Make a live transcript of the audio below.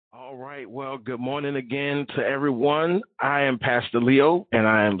All right. Well, good morning again to everyone. I am Pastor Leo, and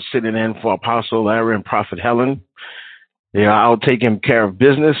I am sitting in for Apostle Larry and Prophet Helen. Yeah, I'll take him care of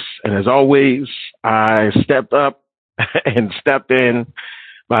business. And as always, I stepped up and stepped in.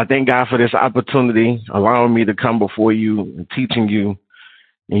 But I thank God for this opportunity, allowing me to come before you and teaching you.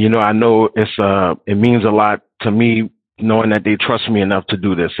 And I know it means a lot to me knowing that they trust me enough to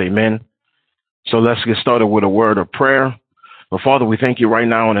do this. Amen. So let's get started with a word of prayer. But Father, we thank you right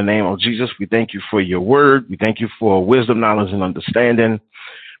now in the name of Jesus. We thank you for your word. We thank you for wisdom, knowledge, and understanding.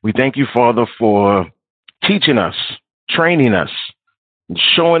 We thank you, Father, for teaching us, training us, and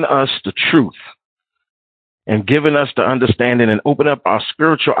showing us the truth and giving us the understanding and open up our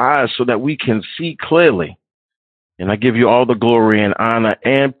spiritual eyes so that we can see clearly. And I give you all the glory and honor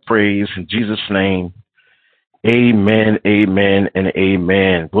and praise in Jesus' name. Amen, amen, and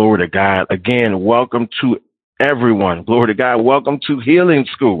amen. Glory to God. Again, welcome to everyone. Glory to God. Welcome to Healing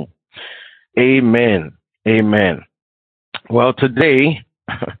School. Amen, amen. Well, today,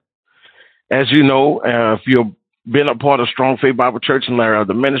 as you know, if you've been a part of Strong Faith Bible Church and Larry,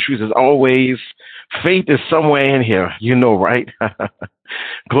 the ministries, as always, faith is somewhere in here, right?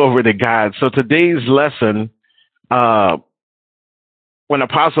 Glory to God. So today's lesson, when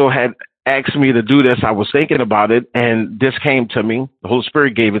Apostle had asked me to do this, I was thinking about it, and this came to me. The Holy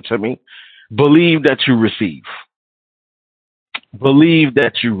Spirit gave it to me. Believe that you receive. Believe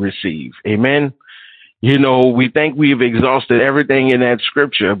that you receive. Amen. We think we've exhausted everything in that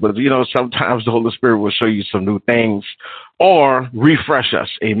scripture, but, sometimes the Holy Spirit will show you some new things or refresh us.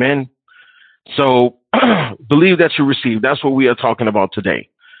 Amen. So believe that you receive. That's what we are talking about today.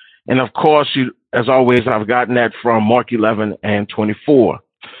 And of course, as always, I've gotten that from Mark 11:24.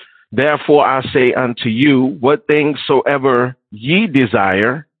 Therefore, I say unto you, what things soever ye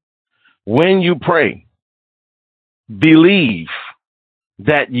desire, when you pray, believe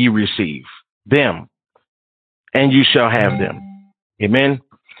that ye receive them, and you shall have them. Amen.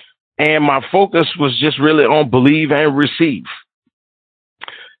 And my focus was just really on believe and receive.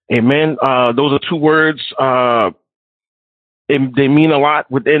 Amen. Those are two words. They mean a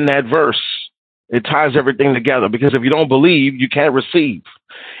lot within that verse. It ties everything together, because if you don't believe, you can't receive.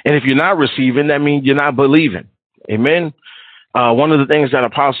 And if you're not receiving, that means you're not believing. Amen. One of the things that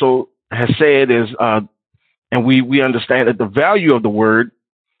Apostle has said is, and we understand that the value of the word,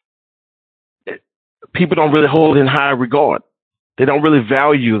 people don't really hold in high regard. They don't really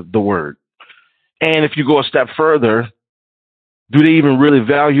value the word. And if you go a step further, do they even really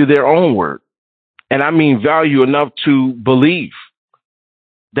value their own word? And I mean value enough to believe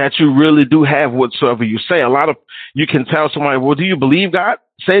that you really do have whatsoever you say. You can tell somebody, well, do you believe God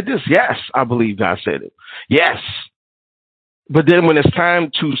said this? Yes, I believe God said it. Yes. But then when it's time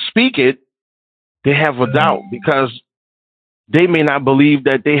to speak it, they have a doubt, because they may not believe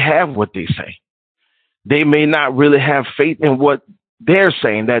that they have what they say. They may not really have faith in what they're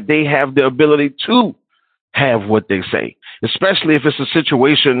saying, that they have the ability to have what they say, especially if it's a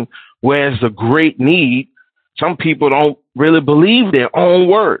situation where it's a great need. Some people don't really believe their own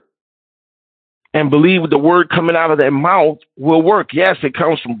word and believe the word coming out of their mouth will work. Yes, it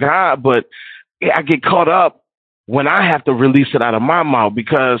comes from God, but I get caught up when I have to release it out of my mouth,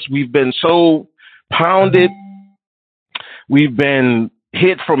 because we've been so pounded. We've been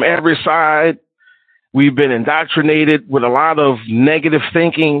hit from every side. We've been indoctrinated with a lot of negative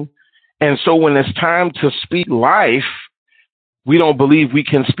thinking. And so when it's time to speak life, we don't believe we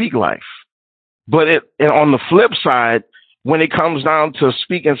can speak life. But and on the flip side, when it comes down to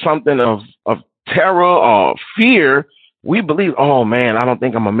speaking something of terror or fear, we believe, oh man, I don't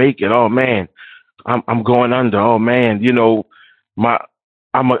think I'm gonna make it. Oh man, I'm going under. Oh man,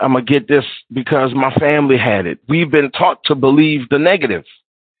 I'm gonna get this because my family had it. We've been taught to believe the negative.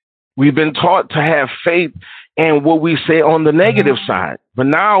 We've been taught to have faith in what we say on the negative side. But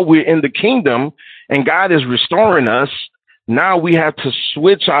now we're in the kingdom and God is restoring us. Now we have to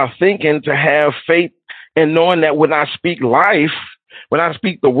switch our thinking to have faith in knowing that when I speak life, when I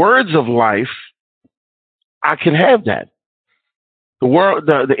speak the words of life, I can have that.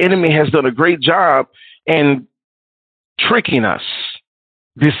 The enemy has done a great job in tricking us,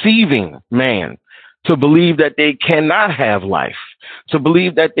 deceiving man to believe that they cannot have life, to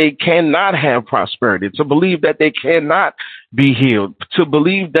believe that they cannot have prosperity, to believe that they cannot be healed, to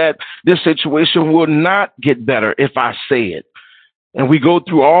believe that this situation will not get better if I say it. And we go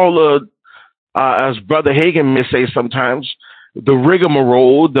through all of, as Brother Hagin may say sometimes, the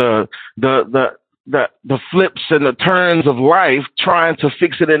rigmarole, the flips and the turns of life, trying to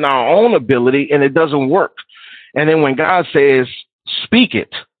fix it in our own ability, and it doesn't work. And then when God says, speak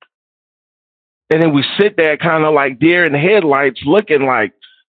it, and then we sit there kind of like deer in the headlights looking like,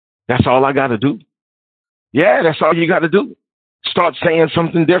 That's all I got to do. Yeah, that's all you got to do. Start saying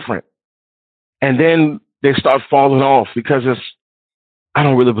something different. And then they start falling off because I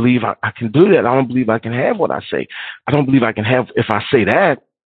don't really believe I can do that. I don't believe I can have what I say. I don't believe I can have if I say that.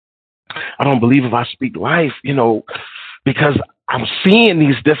 I don't believe if I speak life, because I'm seeing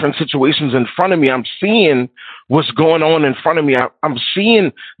these different situations in front of me. I'm seeing what's going on in front of me. I'm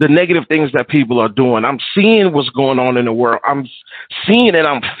seeing the negative things that people are doing. I'm seeing what's going on in the world. I'm seeing and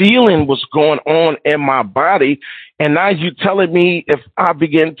I'm feeling what's going on in my body. And now you're telling me if I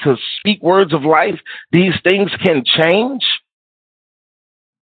begin to speak words of life, these things can change?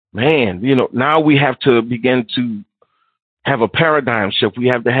 Man, now we have to begin to have a paradigm shift. We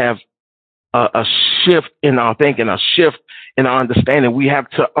have to have a shift in our thinking, a shift in our understanding. We have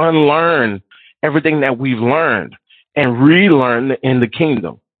to unlearn everything that we've learned and relearn in the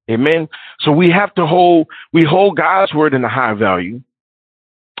kingdom. Amen. So we have to hold God's word in a high value.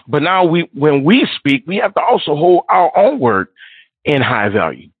 But now when we speak, we have to also hold our own word in high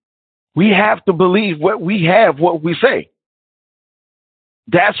value. We have to believe what we have, what we say.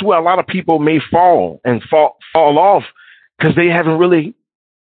 That's where a lot of people may fall off because they haven't really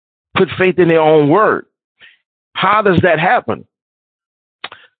put faith in their own word. How does that happen?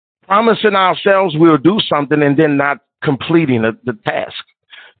 Promising ourselves we'll do something and then not completing the task.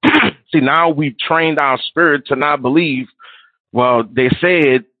 See, now we've trained our spirit to not believe, well, they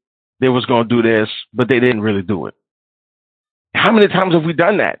said they was going to do this, but they didn't really do it. How many times have we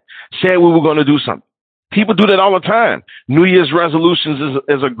done that? Said we were going to do something. People do that all the time. New Year's resolutions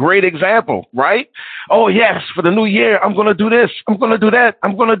is a great example, right? Oh, yes, for the new year, I'm going to do this. I'm going to do that.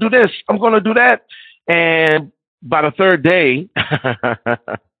 I'm going to do this. I'm going to do that. And by the third day,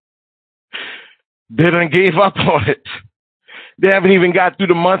 they done gave up on it. They haven't even got through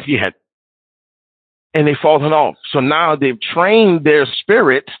the month yet. And they've fallen off. So now they've trained their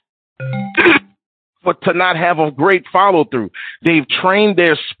spirit to not have a great follow through. They've trained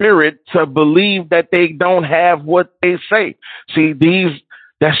their spirit to believe that they don't have what they say. See,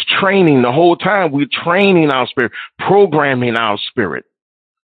 that's training the whole time. We're training our spirit, programming our spirit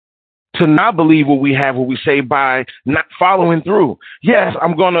to not believe what we have, what we say by not following through. Yes,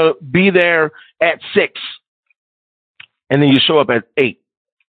 I'm going to be there at 6. And then you show up at 8.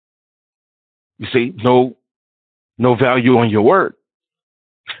 You see, no value on your word.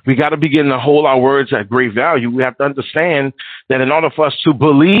 We got to begin to hold our words at great value. We have to understand that in order for us to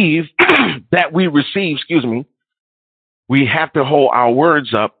believe that we receive, we have to hold our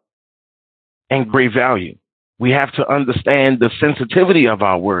words up in great value. We have to understand the sensitivity of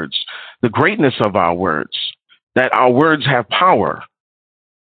our words, the greatness of our words, that our words have power.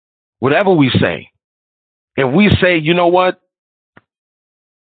 Whatever we say, if we say, you know what,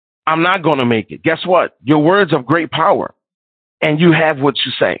 I'm not going to make it. Guess what? Your words have great power. And you have what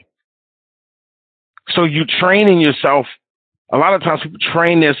you say. So you training yourself. A lot of times people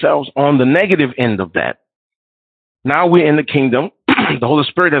train themselves on the negative end of that. Now we're in the kingdom. The Holy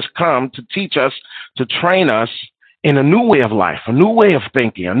Spirit has come to teach us, to train us in a new way of life, a new way of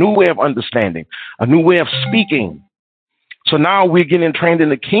thinking, a new way of understanding, a new way of speaking. So now we're getting trained in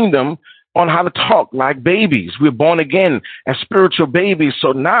the kingdom on how to talk like babies. We're born again as spiritual babies.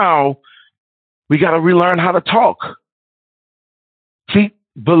 So now we got to relearn how to talk. See,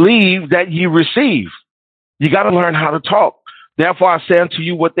 believe that you receive. You got to learn how to talk. Therefore, I say unto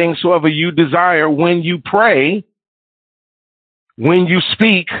you what things soever you desire when you pray, when you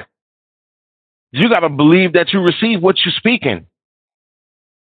speak, you got to believe that you receive what you're speaking.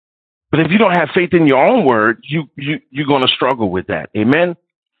 But if you don't have faith in your own word, you're going to struggle with that. Amen.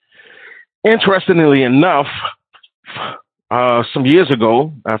 Interestingly enough, a few years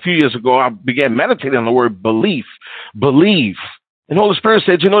ago, I began meditating on the word belief. Believe. And the Holy Spirit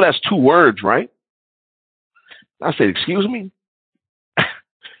said, that's 2 words, right? I said, excuse me?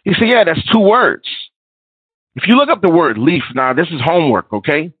 He said, yeah, that's 2 words. If you look up the word leaf, now this is homework,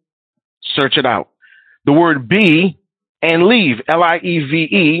 okay? Search it out. The word be and leave,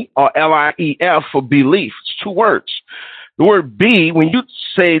 Lieve or Lief for belief. It's 2 words. The word be, when you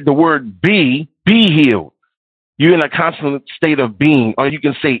say the word be healed. You're in a constant state of being, or you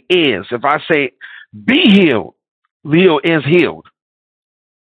can say is. If I say be healed, Leo is healed.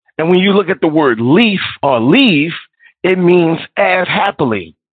 And when you look at the word leaf or leave, it means as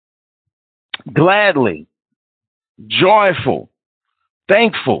happily, gladly, joyful,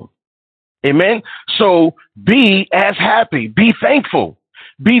 thankful. Amen. So be as happy, be thankful,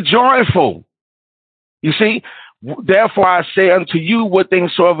 be joyful. You see, therefore I say unto you what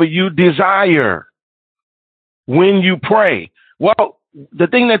things soever you desire when you pray. Well, the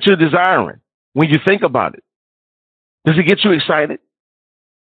thing that you're desiring, when you think about it, does it get you excited?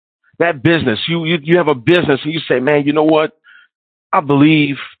 that business. You have a business and you say, man, you know what? I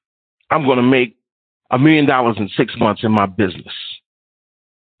believe I'm going to make $1 million in 6 months in my business.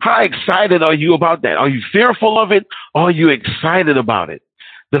 How excited are you about that? Are you fearful of it? Or are you excited about it?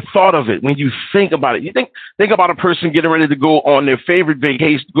 The thought of it, when you think about it, you think about a person getting ready to go on their favorite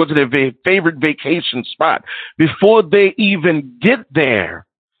vacation, go to their favorite vacation spot. Before they even get there,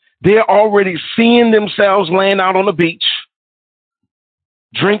 they're already seeing themselves laying out on the beach,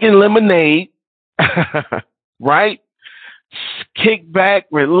 drinking lemonade, right? Kick back,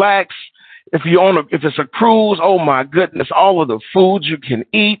 relax. If it's a cruise, oh my goodness, all of the foods you can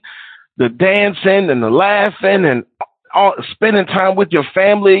eat, the dancing and the laughing and all, spending time with your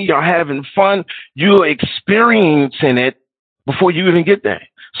family, you're having fun, you're experiencing it before you even get there.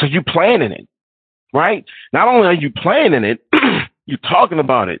 So you're planning it, right? Not only are you planning it, you're talking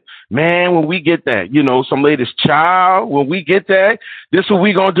about it. Man, when we get there, some lady's child, when we get there, this is what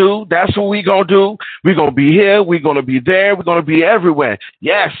we going to do. That's what we going to do. We're going to be here. We're going to be there. We're going to be everywhere.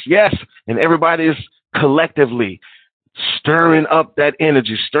 Yes, yes. And everybody is collectively stirring up that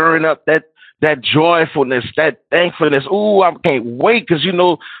energy, stirring up that joyfulness, that thankfulness. Ooh, I can't wait because,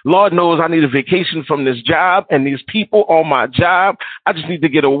 Lord knows I need a vacation from this job and these people on my job. I just need to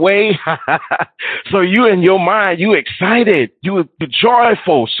get away. So you in your mind, you excited, you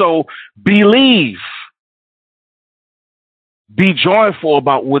joyful. So believe. Be joyful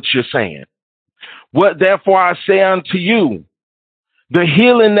about what you're saying. What therefore I say unto you, the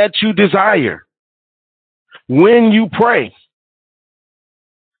healing that you desire when you pray,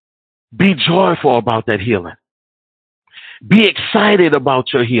 be joyful about that healing. Be excited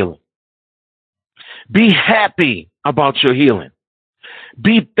about your healing. Be happy about your healing.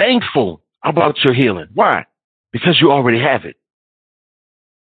 Be thankful about your healing. Why? Because you already have it.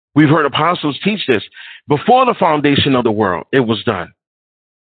 We've heard apostles teach this. Before the foundation of the world, it was done.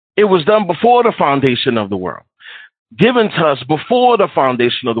 It was done before the foundation of the world. Given to us before the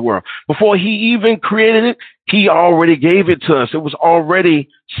foundation of the world. Before he even created it, he already gave it to us. It was already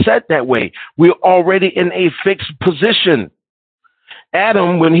set that way. We're already in a fixed position.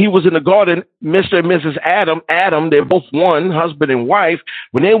 Adam, when he was in the garden, Mr. and Mrs. Adam, they're both one, husband and wife.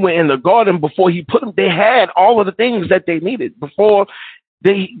 When they went in the garden, before he put them, they had all of the things that they needed. Before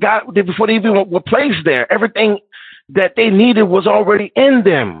they even were placed there, everything that they needed was already in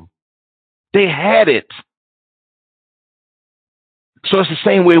them. They had it. So it's the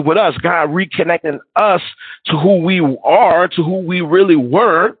same way with us. God reconnecting us to who we are, to who we really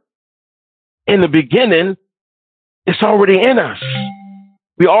were in the beginning. It's already in us.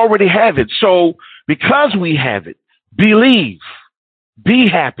 We already have it. So because we have it, believe, be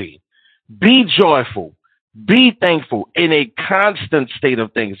happy, be joyful, be thankful in a constant state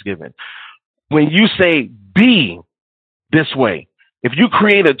of thanksgiving. When you say be this way, if you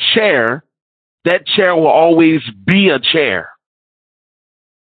create a chair, that chair will always be a chair.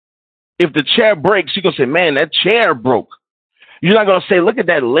 If the chair breaks, you're going to say, man, that chair broke. You're not going to say, look at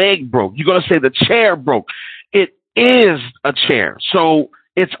that leg broke. You're going to say the chair broke. It is a chair. So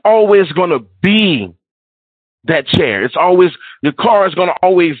it's always going to be that chair. The car is going to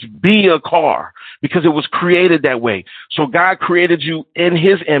always be a car because it was created that way. So God created you in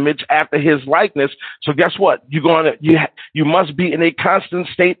his image after his likeness. So guess what? You must be in a constant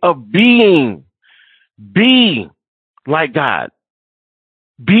state of being. Be like God.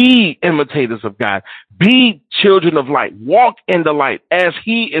 Be imitators of God. Be children of light. Walk in the light as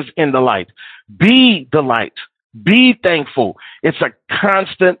he is in the light. Be the light. Be thankful. It's a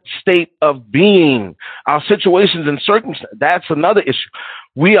constant state of being. Our situations and circumstances, that's another issue.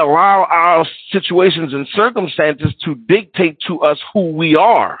 We allow our situations and circumstances to dictate to us who we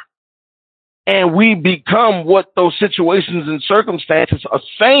are. And we become what those situations and circumstances are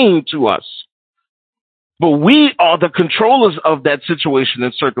saying to us. But we are the controllers of that situation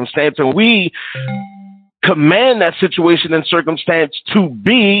and circumstance, and we command that situation and circumstance to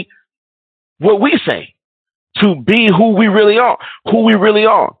be what we say, to be who we really are. Who we really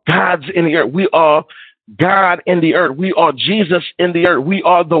are. God's in the earth. We are God in the earth. We are Jesus in the earth. We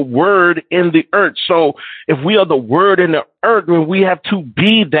are the Word in the earth. So if we are the Word in the earth, then we have to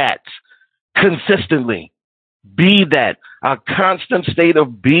be that consistently. Be that. A constant state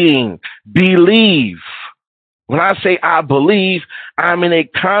of being. Believe. When I say I believe, I'm in a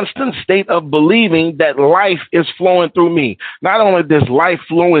constant state of believing that life is flowing through me. Not only is life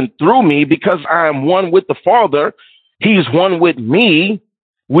flowing through me because I am one with the Father, he's one with me.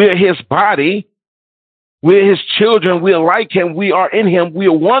 We're his body. We're his children. We're like him. We are in him. We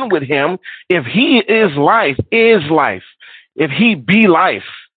are one with him. If he is life. If he be life,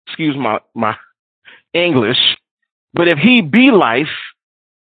 excuse my English, but if he be life,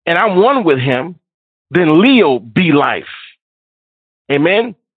 and I'm one with him, then Leo be life.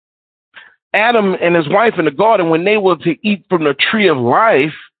 Amen. Adam and his wife in the garden, when they were to eat from the tree of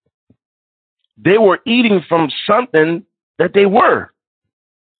life, they were eating from something that they were.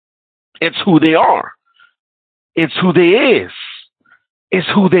 It's who they are. It's who they is. It's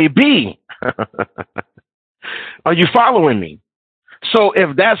who they be. Are you following me? So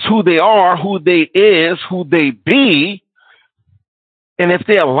if that's who they are, who they is, who they be, and if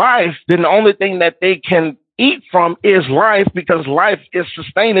they're life, then the only thing that they can eat from is life, because life is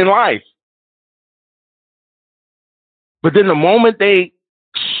sustaining life. But then the moment they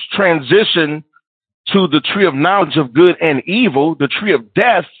transition to the tree of knowledge of good and evil, the tree of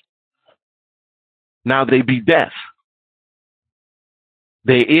death, now they be death.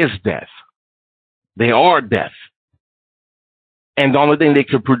 They is death. They are death. And the only thing they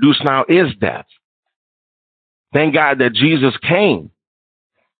can produce now is death. Thank God that Jesus came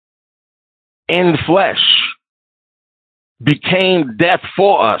in flesh, became death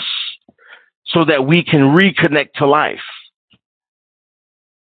for us, so that we can reconnect to life.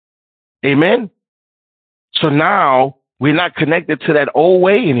 Amen? So now we're not connected to that old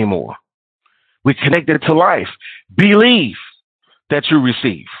way anymore. We're connected to life. Believe that you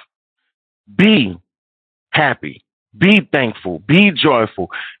receive. Be happy. Be thankful. Be joyful.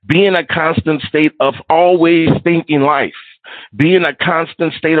 Be in a constant state of always thinking life. Be in a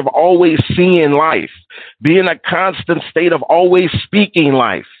constant state of always seeing life. Be in a constant state of always speaking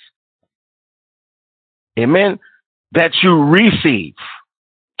life. Amen. That you receive.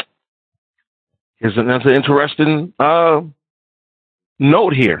 Isn't that an interesting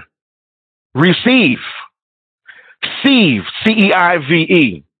note here? Receive. Sieve.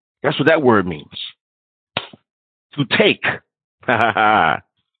 C-E-I-V-E. That's what that word means. To take.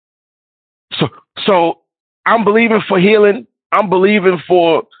 So I'm believing for healing. I'm believing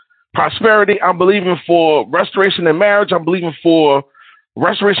for prosperity. I'm believing for restoration in marriage. I'm believing for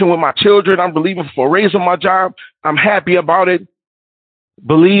restoration with my children. I'm believing for raising my job. I'm happy about it.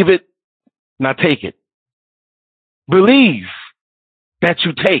 Believe it. Now take it. Believe that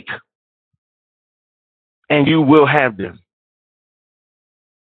you take, and you will have them.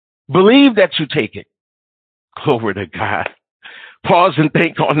 Believe that you take it. Glory to God. Pause and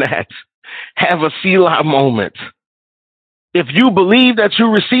think on that. Have a Selah moment. If you believe that you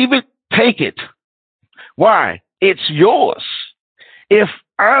receive it, take it. Why? It's yours. If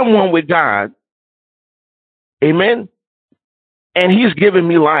I'm one with God, amen, and he's given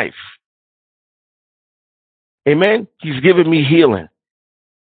me life, amen, he's given me healing.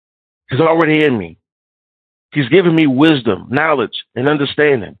 He's already in me. He's given me wisdom, knowledge, and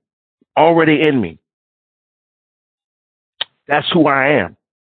understanding already in me. That's who I am.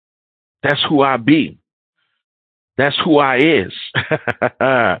 That's who I be. That's who I is.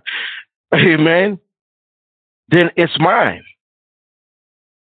 Amen. Then it's mine.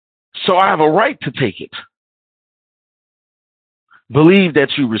 So I have a right to take it. Believe that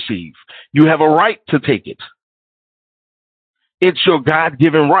you receive. You have a right to take it. It's your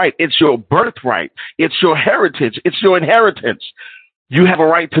God-given right. It's your birthright. It's your heritage. It's your inheritance. You have a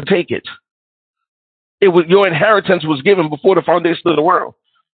right to take it. Your inheritance was given before the foundation of the world.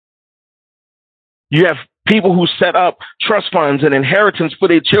 You have people who set up trust funds and inheritance for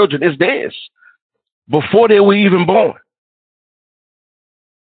their children. It's theirs before they were even born.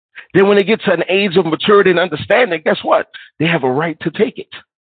 Then when they get to an age of maturity and understanding, guess what? They have a right to take it.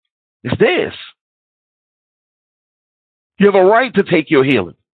 It's theirs. You have a right to take your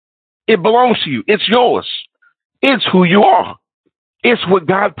healing. It belongs to you. It's yours. It's who you are. It's what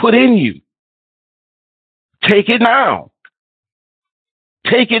God put in you. Take it now.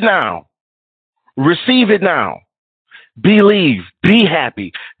 Take it now. Receive it now. Believe. Be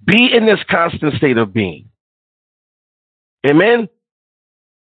happy. Be in this constant state of being. Amen?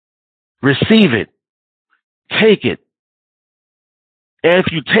 Receive it. Take it. And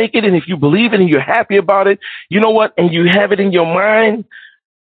if you take it and if you believe it and you're happy about it, you know what? And you have it in your mind,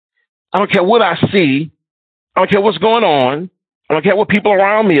 I don't care what I see. I don't care what's going on. I don't care what people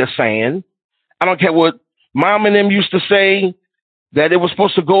around me are saying. I don't care what mom and them used to say, that it was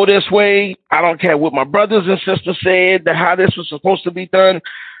supposed to go this way. I don't care what my brothers and sisters said, that how this was supposed to be done.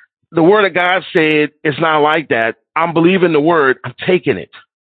 The word of God said it's not like that. I'm believing the word. I'm taking it.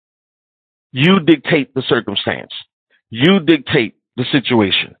 You dictate the circumstance. You dictate the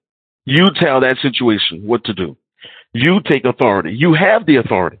situation. You tell that situation what to do. You take authority. You have the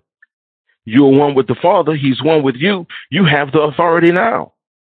authority. You're one with the Father. He's one with you. You have the authority now.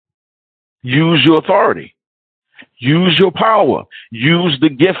 Use your authority. Use your power. Use the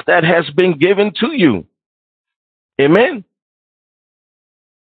gift that has been given to you. Amen.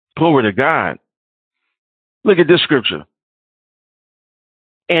 Glory to God. Look at this scripture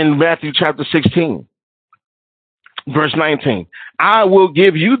in Matthew chapter 16, verse 19. I will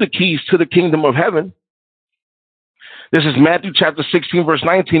give you the keys to the kingdom of heaven. This is Matthew chapter 16, verse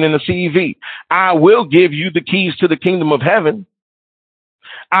 19 in the CEV. I will give you the keys to the kingdom of heaven.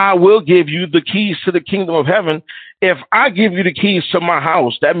 I will give you the keys to the kingdom of heaven. If I give you the keys to my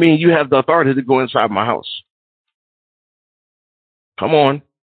house, that means you have the authority to go inside my house. Come on.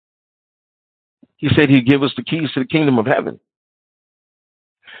 He said he'd give us the keys to the kingdom of heaven.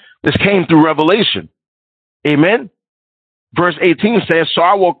 This came through revelation. Amen. Verse 18 says, so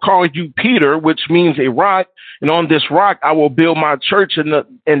I will call you Peter, which means a rock, and on this rock I will build my church, and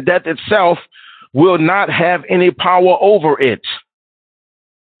death itself will not have any power over it.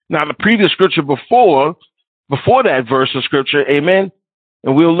 Now, the previous scripture before that verse of scripture, amen,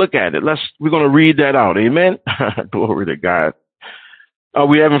 and we'll look at it. We're going to read that out, amen. Glory to God. Are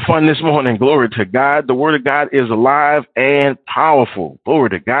we having fun this morning? Glory to God. The word of God is alive and powerful. Glory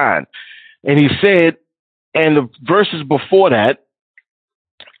to God. And he said, and the verses before that,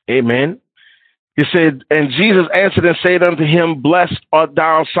 amen, he said, and Jesus answered and said unto him, blessed art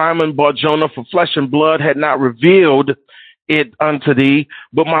thou, Simon Bar-Jonah, for flesh and blood had not revealed it unto thee,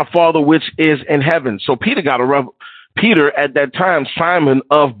 but my Father which is in heaven. So Peter Peter at that time, Simon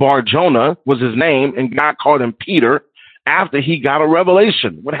of Bar-Jonah was his name, and God called him Peter after he got a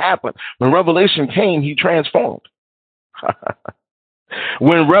revelation. What happened? When revelation came, he transformed.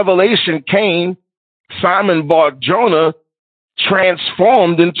 When revelation came, Simon Bar-Jonah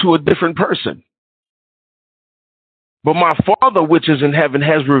transformed into a different person. But my Father which is in heaven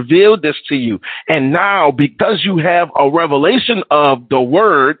has revealed this to you. And now, because you have a revelation of the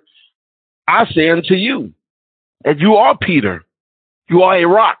word, I say unto you, and you are Peter, you are a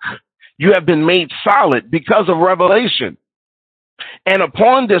rock. You have been made solid because of revelation. And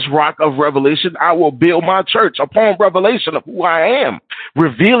upon this rock of revelation, I will build my church. Upon revelation of who I am,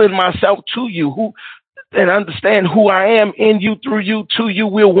 revealing myself to you, and understand who I am in you, through you, to you,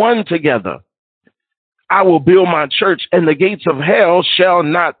 we're one together. I will build my church, and the gates of hell shall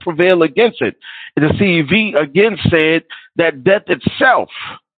not prevail against it. The CEV again said that death itself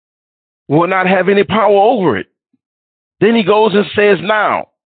will not have any power over it. Then he goes and says, now,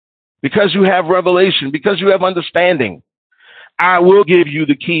 because you have revelation, because you have understanding, I will give you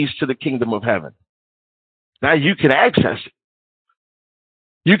the keys to the kingdom of heaven. Now you can access it.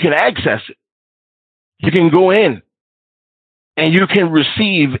 You can access it. You can go in and you can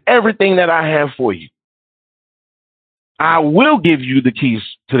receive everything that I have for you. I will give you the keys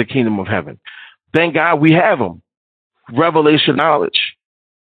to the kingdom of heaven. Thank God we have them. Revelation knowledge.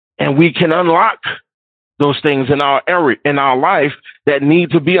 And we can unlock those things in our area, in our life that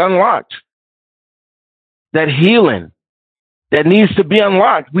need to be unlocked. That healing that needs to be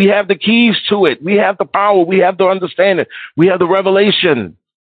unlocked. We have the keys to it. We have the power. We have the understanding. We have the revelation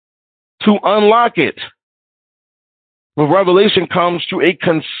to unlock it. But revelation comes through a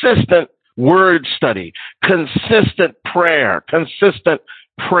consistent word study, consistent prayer, consistent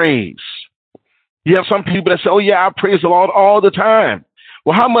praise. You have some people that say, oh yeah, I praise the Lord all the time.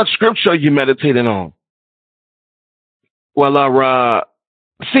 Well, how much scripture are you meditating on? Well,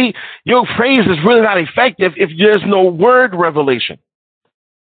 see, your praise is really not effective if there's no word revelation.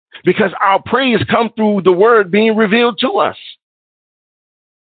 Because our praise comes through the word being revealed to us.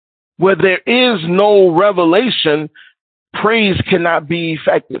 Where there is no revelation, praise cannot be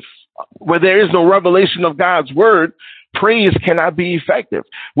effective. Where there is no revelation of God's word, praise cannot be effective.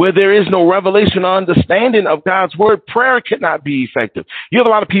 Where there is no revelation or understanding of God's word, prayer cannot be effective. You have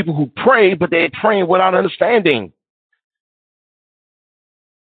a lot of people who pray, but they're praying without understanding.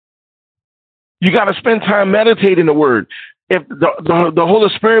 You got to spend time meditating the word. If the Holy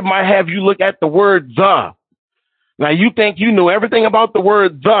Spirit might have you look at the word the. Now you think you know everything about the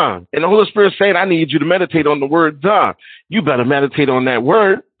word the, and the Holy Spirit saying, I need you to meditate on the word the. You better meditate on that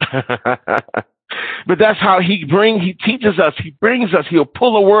word. But that's how he teaches us. He brings us. He'll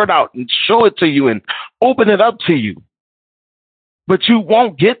pull a word out and show it to you and open it up to you. But you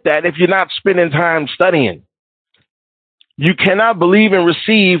won't get that if you're not spending time studying. You cannot believe and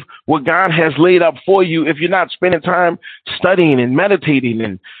receive what God has laid up for you if you're not spending time studying and meditating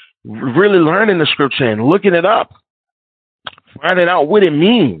and really learning the scripture and looking it up, finding out what it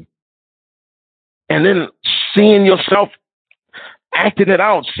means, and then seeing yourself acting it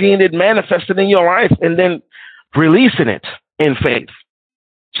out, seeing it manifested in your life, and then releasing it in faith.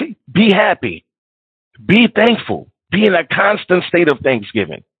 See, be happy, be thankful, be in a constant state of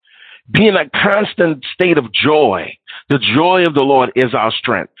thanksgiving. Be in a constant state of joy. The joy of the Lord is our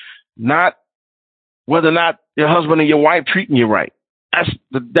strength. Not whether or not your husband or your wife treating you right.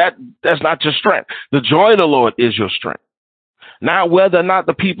 That's not your strength. The joy of the Lord is your strength. Not whether or not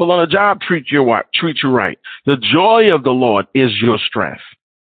the people on the job treat you right. The joy of the Lord is your strength.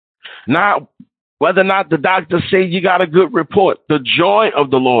 Not whether or not the doctors say you got a good report. The joy of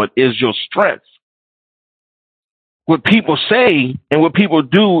the Lord is your strength. What people say and what people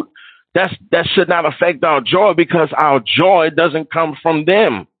do, that should not affect our joy, because our joy doesn't come from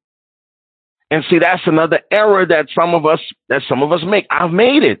them. And see, that's another error that some of us make. I've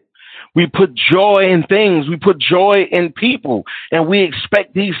made it. We put joy in things. We put joy in people, and we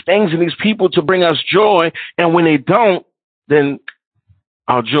expect these things and these people to bring us joy. And when they don't, then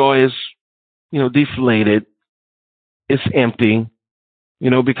our joy is, deflated. It's empty,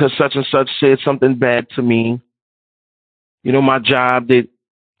 because such and such said something bad to me. My job, they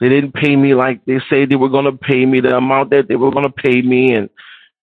didn't pay me like they said they were going to pay me, the amount that they were going to pay me. And,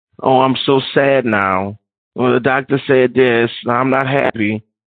 oh, I'm so sad now. Well, the doctor said this. I'm not happy.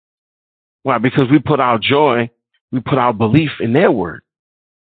 Why? Because we put our joy, we put our belief in their word.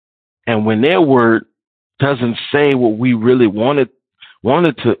 And when their word doesn't say what we really wanted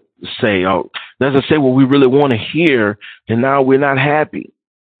to say, or doesn't say what we really want to hear, then now we're not happy.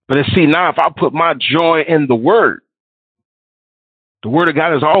 But see, now if I put my joy in the word of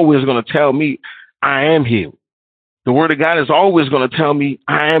God is always going to tell me I am healed. The word of God is always going to tell me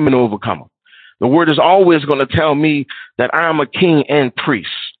I am an overcomer. The word is always going to tell me that I am a king and priest.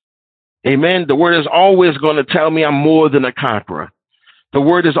 Amen. The word is always going to tell me I'm more than a conqueror. The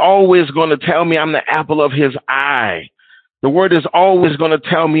word is always going to tell me I'm the apple of his eye. The word is always going to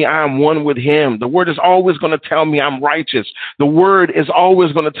tell me I'm one with him. The word is always going to tell me I'm righteous. The word is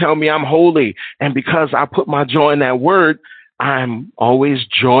always going to tell me I'm holy. And because I put my joy in that word, I'm always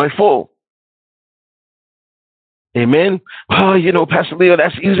joyful. Amen. Well, Pastor Leo,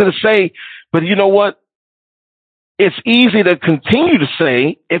 that's easy to say, but you know what? It's easy to continue to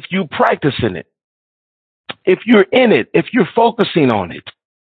say if you practice in it, if you're in it, if you're focusing on it.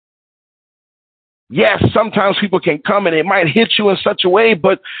 Yes, sometimes people can come and it might hit you in such a way,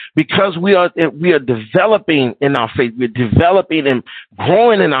 but because we are developing in our faith, we're developing and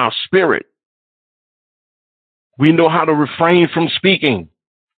growing in our spirit, we know how to refrain from speaking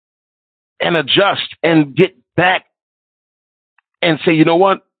and adjust and get back and say, you know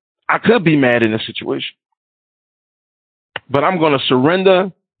what? I could be mad in this situation, but I'm going to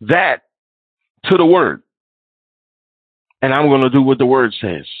surrender that to the word. And I'm going to do what the word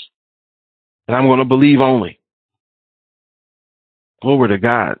says. And I'm going to believe only. Glory to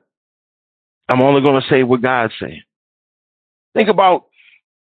God. I'm only going to say what God said. Think about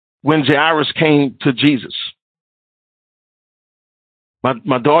when Jairus came to Jesus.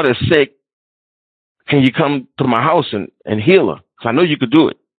 My daughter is sick. Can you come to my house and heal her? Because I know you could do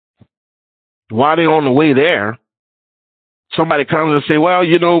it. While they're on the way there, somebody comes and say, well,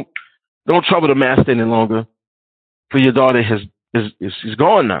 don't trouble the master any longer, for your daughter is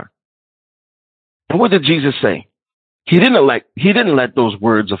gone now. And what did Jesus say? He didn't let those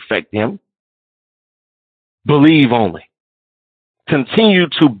words affect him. Believe only. Continue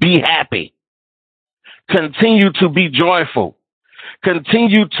to be happy. Continue to be joyful.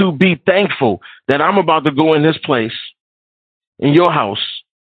 Continue to be thankful that I'm about to go in this place, in your house,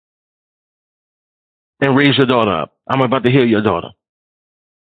 and raise your daughter up. I'm about to heal your daughter.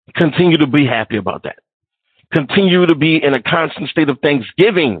 Continue to be happy about that. Continue to be in a constant state of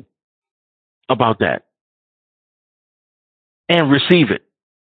thanksgiving about that. And receive it.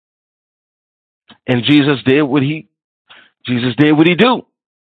 And Jesus did what he do.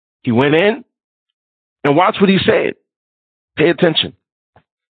 He went in and watch what he said. Pay attention.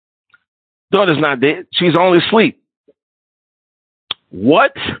 Daughter's not dead. She's only asleep.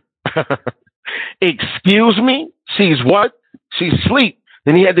 What? Excuse me? She's what? She's asleep.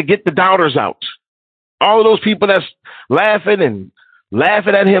 Then he had to get the doubters out. All of those people that's laughing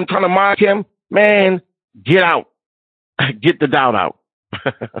at him, trying to mock him, man, get out. Get the doubt out.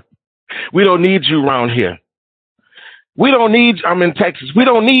 We don't need you around here. I'm in Texas. We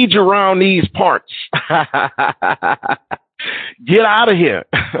don't need you around these parts. Get out of here.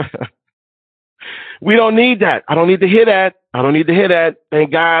 We don't need that. I don't need to hear that.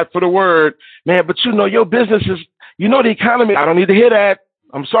 Thank God for the word. Man, but your business is, the economy. I don't need to hear that.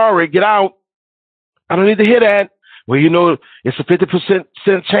 I'm sorry. Get out. I don't need to hear that. Well, it's a 50%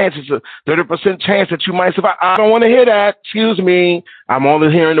 chance. It's a 30% chance that you might survive. I don't want to hear that. Excuse me. I'm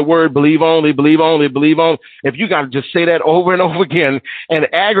only hearing the word believe only, believe only, believe only. If you got to just say that over and over again and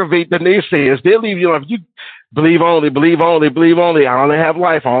aggravate the naysayers, they'll leave you alone. If you believe only, believe only, believe only. I only have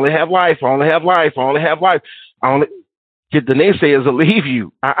life. I only have life. I only have life. I only have life. Get the naysayers to leave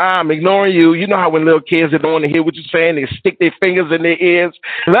you. I'm ignoring you. You know how when little kids they don't want to hear what you're saying, they stick their fingers in their ears.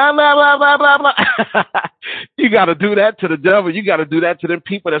 Blah, blah, blah, blah, blah, blah. You got to do that to the devil. You got to do that to them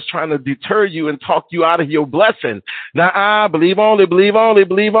people that's trying to deter you and talk you out of your blessing. Now, believe only, believe only,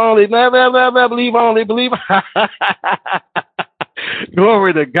 believe only, blah, blah, blah, blah, believe only, believe.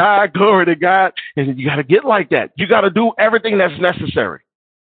 Glory to God, glory to God. And you got to get like that. You got to do everything that's necessary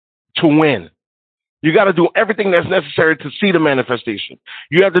to win. You got to do everything that's necessary to see the manifestation.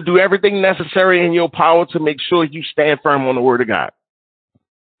 You have to do everything necessary in your power to make sure you stand firm on the word of God.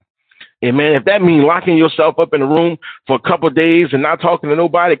 Amen. If that means locking yourself up in a room for a couple of days and not talking to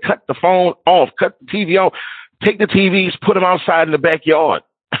nobody, cut the phone off, cut the TV off, take the TVs, put them outside in the backyard.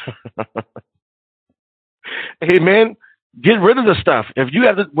 Amen. Get rid of the stuff. If you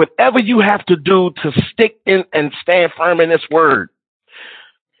have to, whatever you have to do to stick in and stand firm in this word.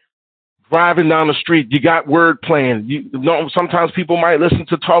 Driving down the street, you got word playing. You know, sometimes people might listen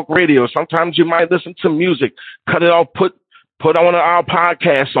to talk radio. Sometimes you might listen to music. Cut it off. Put on our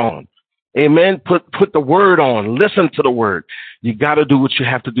podcast on. Amen. Put the word on. Listen to the word. You got to do what you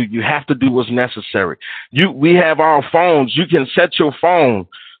have to do. You have to do what's necessary. We have our phones. You can set your phone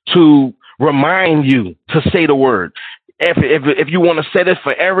to remind you to say the word. If you want to set it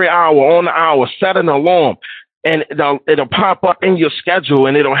for every hour on the hour, set an alarm. And it'll pop up in your schedule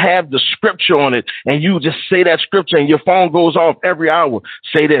and it'll have the scripture on it. And you just say that scripture and your phone goes off every hour.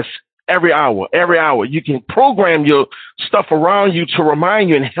 Say this every hour, every hour. You can program your stuff around you to remind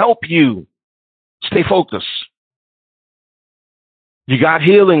you and help you stay focused. You got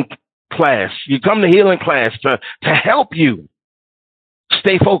healing class. You come to healing class to help you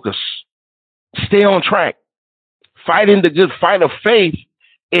stay focused, stay on track, fighting the good fight of faith.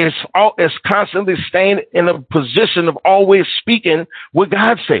 Is constantly staying in a position of always speaking what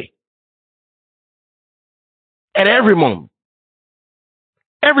God say. At every moment.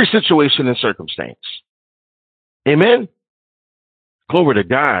 Every situation and circumstance. Amen? Glory to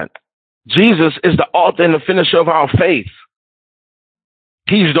God. Jesus is the author and the finisher of our faith.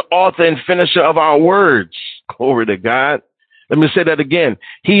 He's the author and finisher of our words. Glory to God. Let me say that again.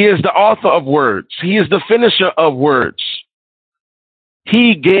 He is the author of words. He is the finisher of words.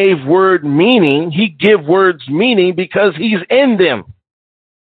 He gave word meaning. He give words meaning because he's in them.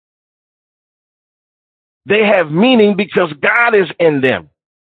 They have meaning because God is in them.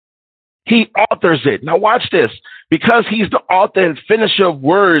 He authors it. Now watch this. Because he's the author and finisher of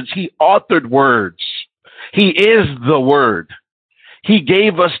words, he authored words. He is the word. He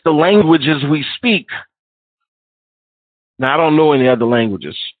gave us the languages we speak. Now I don't know any other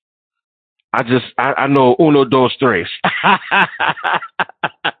languages. I know uno, dos, tres.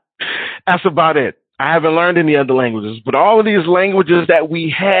 That's about it. I haven't learned any other languages, but all of these languages that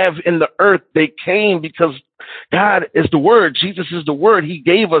we have in the earth, they came because God is the word. Jesus is the word. He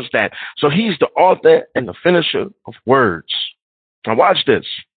gave us that. So he's the author and the finisher of words. Now watch this.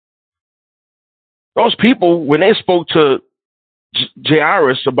 Those people, when they spoke to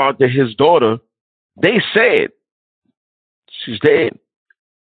Jairus about his daughter, they said, she's dead.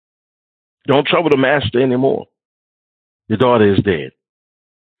 Don't trouble the master anymore. Your daughter is dead.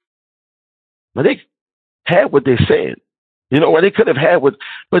 But they had what they said. You know what? They could have had what.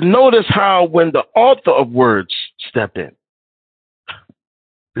 But notice how when the author of words stepped in,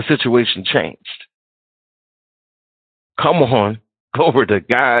 the situation changed. Come on. Glory to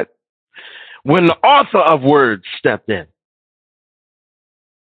God. When the author of words stepped in,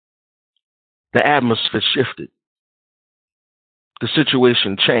 the atmosphere shifted. The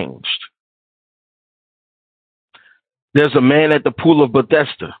situation changed. There's a man at the pool of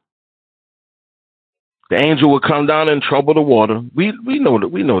Bethesda. The angel would come down and trouble the water. We know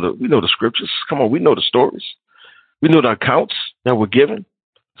the scriptures. Come on, we know the stories. We know the accounts that were given.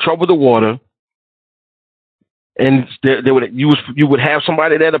 Trouble the water, and you would have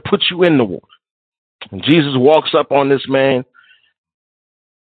somebody there to put you in the water. And Jesus walks up on this man,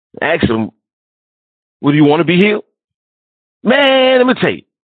 asks him, "Would you want to be healed?" Man, let me tell you.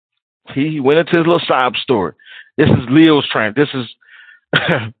 He went into his little sob story. This is Leo's triumph. This is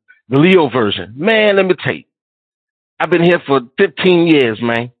the Leo version. Man, let me tell you. I've been here for 15 years,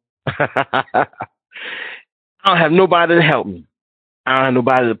 man. I don't have nobody to help me. I don't have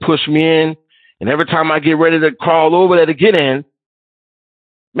nobody to push me in. And every time I get ready to crawl over there to get in,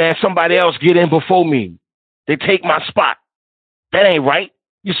 man, somebody else get in before me. They take my spot. That ain't right.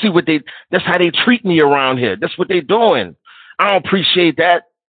 You see that's how they treat me around here. That's what they're doing. I don't appreciate that.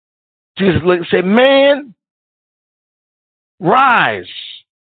 Jesus looked and said, man, rise.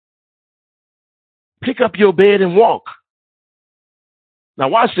 Pick up your bed and walk. Now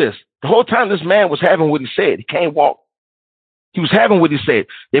watch this. The whole time this man was having what he said, he can't walk. He was having what he said.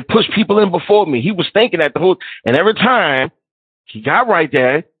 They pushed people in before me. He was thinking that the whole, and every time he got right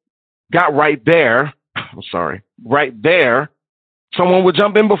there, right there, someone would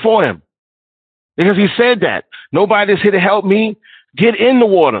jump in before him because he said that. Nobody's here to help me get in the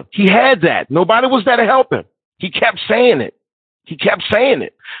water. He had that. Nobody was there to help him. He kept saying it.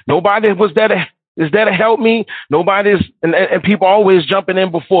 Nobody was there to help me. And people always jumping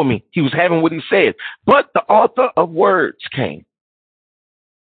in before me. He was having what he said. But the author of words came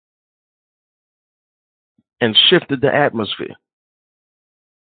and shifted the atmosphere.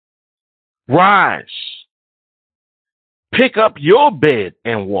 Rise, pick up your bed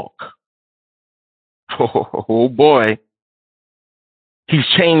and walk. Oh boy. He's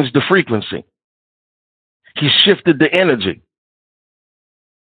changed the frequency. He shifted the energy.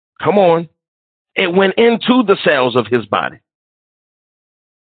 Come on. It went into the cells of his body.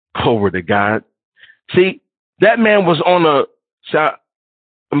 Glory to God. See, that man was on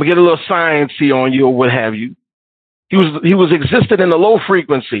I'm going to get a little sciencey on you or what have you. He was existed in a low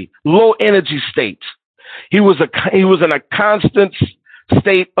frequency, low energy state. He was in a constant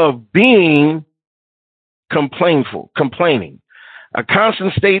state of being complaining, a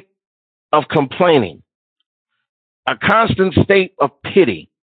constant state of complaining, a constant state of pity.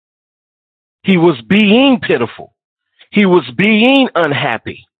 He was being pitiful. He was being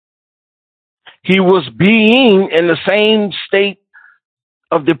unhappy. He was being in the same state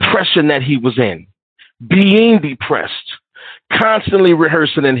of depression that he was in, being depressed, constantly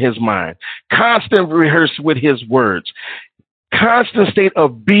rehearsing in his mind, constant rehearse with his words, constant state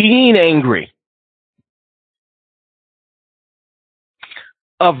of being angry,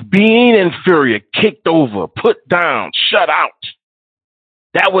 of being inferior, kicked over, put down, shut out.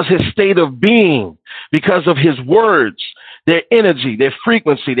 That was his state of being because of his words, their energy, their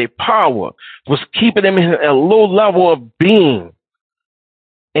frequency, their power was keeping him in a low level of being.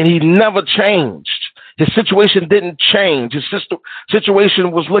 And he never changed. His situation didn't change. His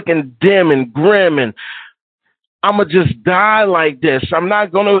situation was looking dim and grim and I'm going to just die like this. I'm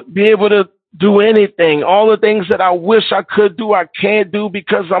not going to be able to do anything. All the things that I wish I could do, I can't do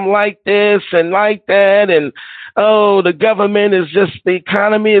because I'm like this and like that. And, oh, the government is just, the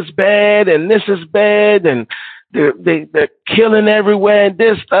economy is bad and this is bad and they're killing everywhere and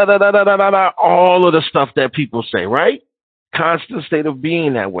this, all of the stuff that people say, right? Constant state of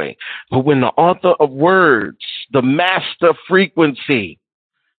being that way. But when the author of words, the master frequency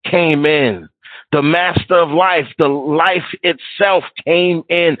came in, the master of life, the life itself came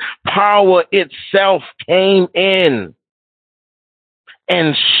in, power itself came in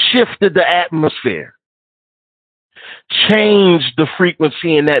and shifted the atmosphere, changed the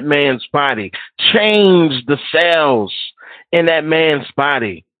frequency in that man's body, changed the cells in that man's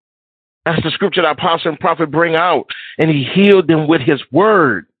body. That's the scripture that apostle and prophet bring out, and he healed them with his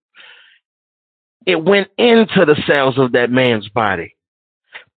word. It went into the cells of that man's body.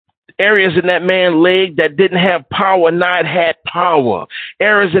 Areas in that man's leg that didn't have power, now it had power.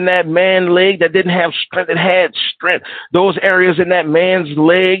 Areas in that man's leg that didn't have strength, it had strength. Those areas in that man's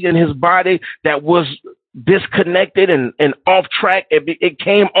leg and his body that was disconnected and off track, it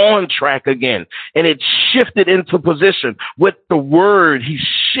came on track again. And it shifted into position. With the word, he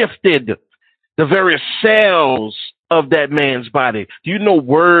shifted the very cells of that man's body. Do you know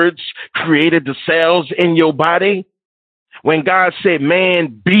words created the cells in your body? When God said,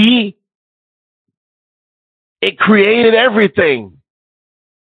 man, be, it created everything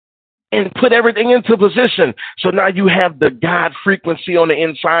and put everything into position. So now you have the God frequency on the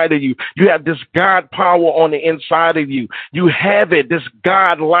inside of you. You have this God power on the inside of you. You have it, this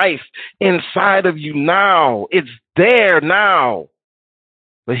God life inside of you now. It's there now.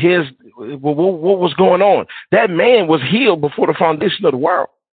 But here's what was going on. That man was healed before the foundation of the world.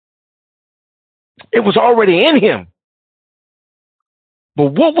 It was already in him.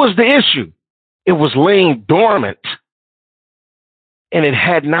 But what was the issue? It was laying dormant and it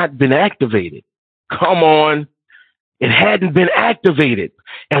had not been activated. Come on. It hadn't been activated.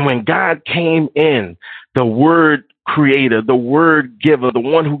 And when God came in, the word creator, the word giver, the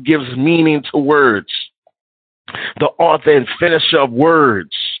one who gives meaning to words, the author and finisher of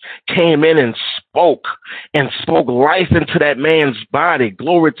words came in and spoke life into that man's body.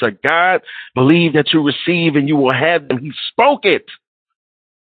 Glory to God. Believe that you receive and you will have them. He spoke it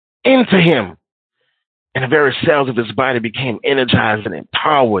into him. And the very cells of his body became energized and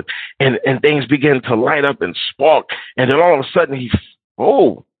empowered. And things began to light up and spark. And then all of a sudden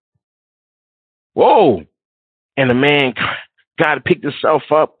whoa. And the man, God picked himself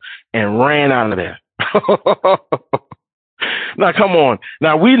up and ran out of there. Now, come on.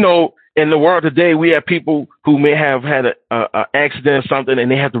 Now, we know in the world today, we have people who may have had a accident or something and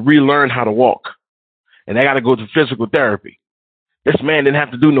they have to relearn how to walk and they got to go to physical therapy. This man didn't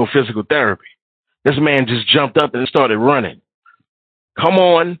have to do no physical therapy. This man just jumped up and started running. Come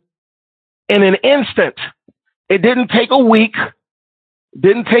on. In an instant, it didn't take a week,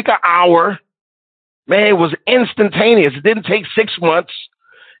 didn't take an hour. Man, it was instantaneous. It didn't take 6 months.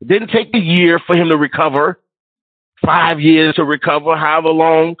 It didn't take a year for him to recover, 5 years to recover, however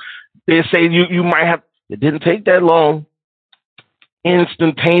long they say you might have. It didn't take that long.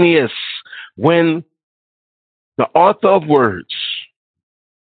 Instantaneous. When the author of words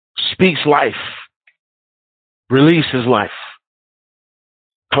speaks life, releases life.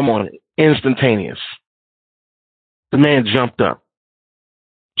 Come on, instantaneous. The man jumped up,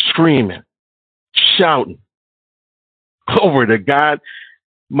 screaming, shouting. Glory to God.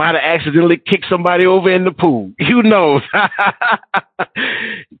 Might have accidentally kicked somebody over in the pool. Who knows?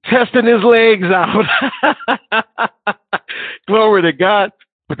 Testing his legs out. Glory to God.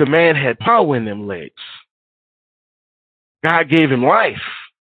 But the man had power in them legs. God gave him life.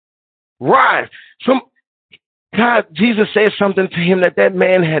 Rise. Jesus said something to him that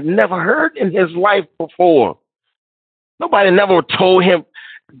man had never heard in his life before. Nobody never told him,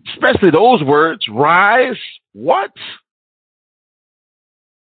 especially those words, rise. What?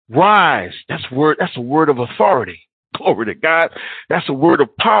 Rise. That's a word of authority. Glory to God. That's a word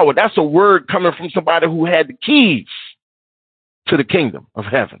of power. That's a word coming from somebody who had the keys to the kingdom of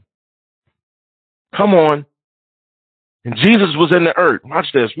heaven. Come on. And Jesus was in the earth. Watch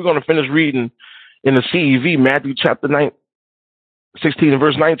this. We're going to finish reading in the CEV, Matthew chapter 16 and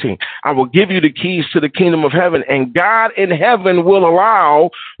verse 19. I will give you the keys to the kingdom of heaven, and God in heaven will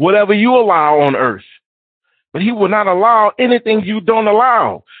allow whatever you allow on earth. But he will not allow anything you don't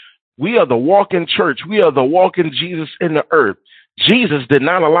allow. We are the walking church. We are the walking Jesus in the earth. Jesus did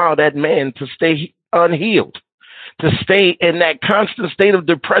not allow that man to stay unhealed, to stay in that constant state of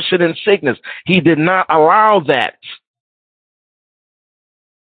depression and sickness. He did not allow that.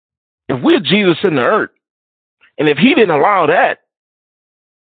 If we're Jesus in the earth, and if he didn't allow that,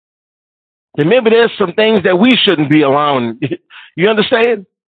 then maybe there's some things that we shouldn't be allowing. You understand?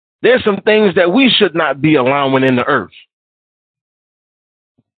 There's some things that we should not be allowing in the earth.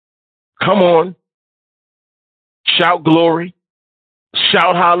 Come on. Shout glory.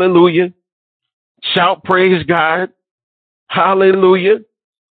 Shout hallelujah. Shout praise God. Hallelujah.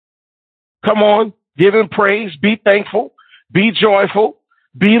 Come on. Give him praise. Be thankful. Be joyful.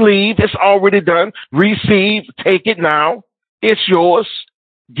 Believe. It's already done. Receive. Take it now. It's yours.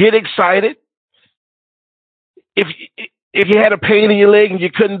 Get excited. If you had a pain in your leg and you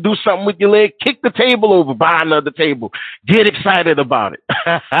couldn't do something with your leg, kick the table over, buy another table. Get excited about it.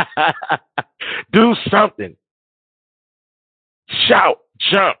 Do something. Shout,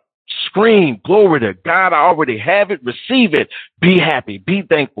 jump, scream, glory to God. I already have it. Receive it. Be happy. Be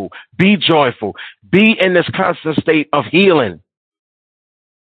thankful. Be joyful. Be in this constant state of healing.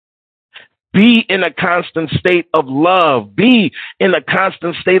 Be in a constant state of love. Be in a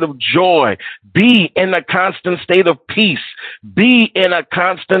constant state of joy. Be in a constant state of peace. Be in a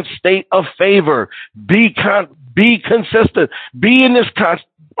constant state of favor. Be consistent. Be in this constant.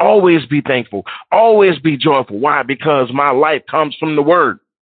 Always be thankful. Always be joyful. Why? Because my life comes from the word.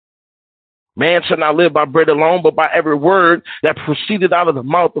 Man shall not live by bread alone, but by every word that proceeded out of the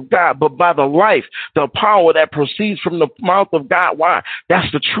mouth of God, but by the life, the power that proceeds from the mouth of God. Why?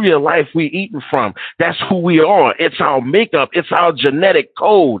 That's the tree of life we eating from. That's who we are. It's our makeup. It's our genetic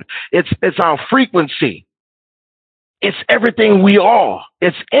code. It's our frequency. It's everything we are.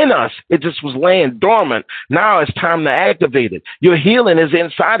 It's in us. It just was laying dormant. Now it's time to activate it. Your healing is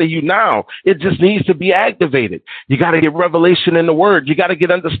inside of you now. It just needs to be activated. You got to get revelation in the word. You got to get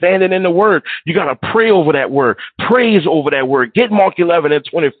understanding in the word. You got to pray over that word. Praise over that word. Get Mark 11 and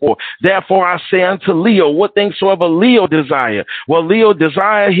 24. Therefore I say unto Leo, what things soever Leo desire. Well, Leo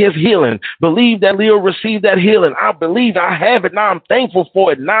desire his healing. Believe that Leo received that healing. I believe I have it now. I'm thankful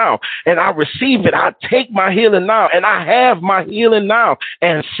for it now. And I receive it. I take my healing now. And I have my healing now.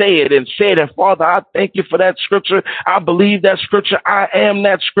 And say it. And Father, I thank you for that scripture. I believe that scripture. I am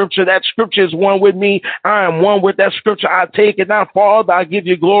that scripture. That scripture is one with me. I am one with that scripture. I take it now. Father, I give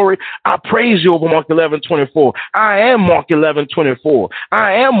you glory. I praise you over Mark 11:24. I am Mark 11:24.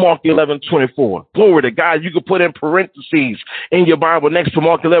 I am Mark 11:24. Glory to God. You can put in parentheses in your Bible next to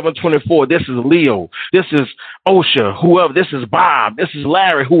Mark 11:24. This is Leo. This is Osha, whoever. This is Bob. This is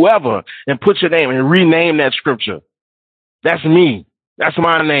Larry, whoever. And put your name and rename that scripture. That's me. That's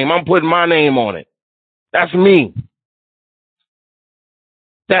my name. I'm putting my name on it. That's me.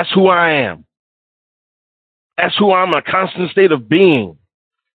 That's who I am. That's who I'm, a constant state of being.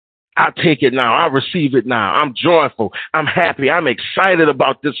 I take it now. I receive it now. I'm joyful. I'm happy. I'm excited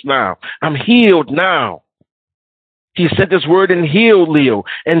about this now. I'm healed now. He sent this word and healed Leo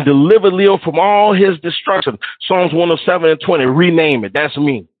and delivered Leo from all his destruction. Psalms 107:20. Rename it. That's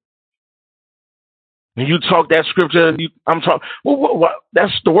me. When you talk that scripture, I'm talking, what?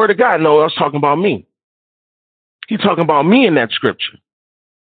 That's the word of God. No, I was talking about me. He's talking about me in that scripture.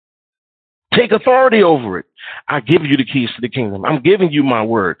 Take authority over it. I give you the keys to the kingdom. I'm giving you my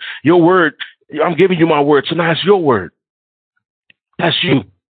word. Your word, I'm giving you my word. So now it's your word. That's you.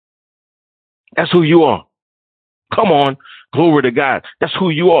 That's who you are. Come on. Glory to God. That's who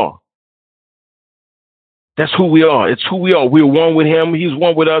you are. That's who we are. It's who we are. We're one with him. He's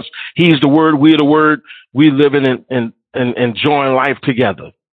one with us. He's the word. We're the word. We living and enjoying life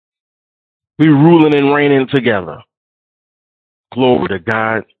together. We ruling and reigning together. Glory to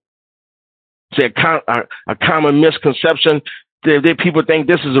God. See, a common misconception. People think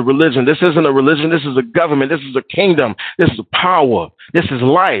this is a religion. This isn't a religion. This is a government. This is a kingdom. This is power. This is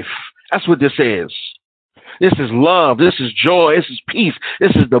life. That's what this is. This is love. This is joy. This is peace.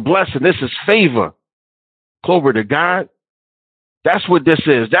 This is the blessing. This is favor. Glory to God. That's what this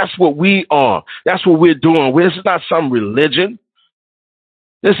is. That's what we are. That's what we're doing. This is not some religion.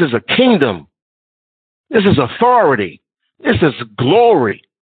 This is a kingdom. This is authority. This is glory.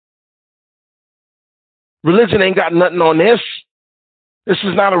 Religion ain't got nothing on this. This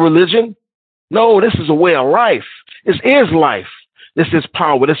is not a religion. No, this is a way of life. This is life. This is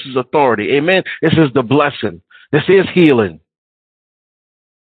power. This is authority. Amen. This is the blessing. This is healing.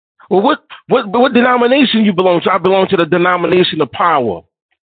 Well, what denomination you belong to? I belong to the denomination of power.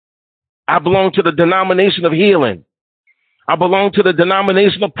 I belong to the denomination of healing. I belong to the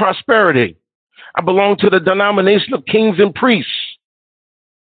denomination of prosperity. I belong to the denomination of kings and priests.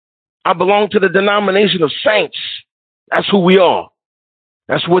 I belong to the denomination of saints. That's who we are.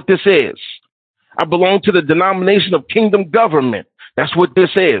 That's what this is. I belong to the denomination of kingdom government. That's what this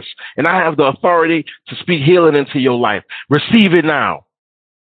is. And I have the authority to speak healing into your life. Receive it now.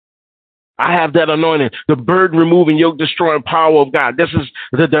 I have that anointing, the burden removing, yoke destroying power of God. This is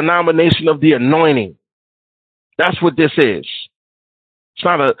the denomination of the anointing. That's what this is. It's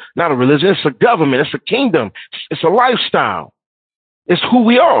not a religion. It's a government. It's a kingdom. It's a lifestyle. It's who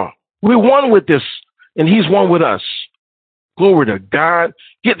we are. We're one with this, and he's one with us. Glory to God.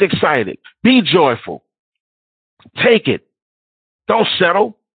 Get excited. Be joyful. Take it. Don't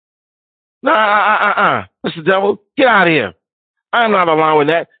settle. Nah, Mr. Devil, get out of here. I'm not allowing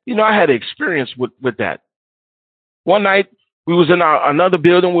that. You know, I had experience with that. One night, we was in another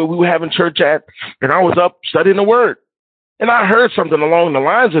building where we were having church at, and I was up studying the word. And I heard something along the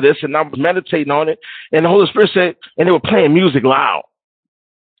lines of this, and I was meditating on it. And the Holy Spirit said, and they were playing music loud.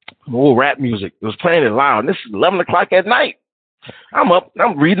 Old rap music. It was playing it loud. And this is 11 o'clock at night. I'm up,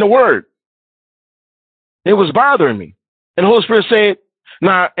 I'm reading the word. It was bothering me. And the Holy Spirit said,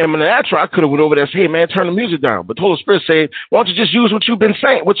 now, in the natural, I could have went over there and said, hey, man, turn the music down. But the Holy Spirit said, why don't you just use what you've been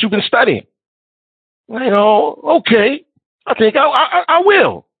saying, what you've been studying? You know, okay. I think I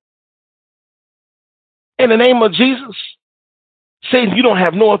will. In the name of Jesus, Satan, you don't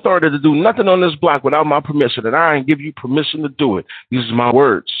have no authority to do nothing on this block without my permission, and I ain't give you permission to do it. These are my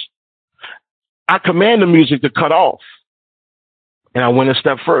words. I command the music to cut off. And I went a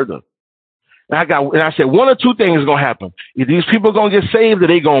step further. And I said, one or two things are going to happen. Either these people are going to get saved or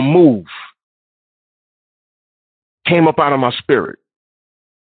they're going to move. Came up out of my spirit.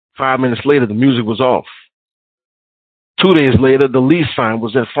 5 minutes later, the music was off. 2 days later, the lease sign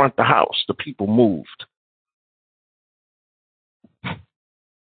was in front of the house. The people moved.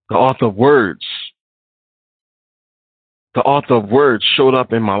 The author of words showed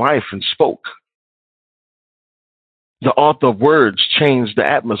up in my life and spoke. The author of words changed the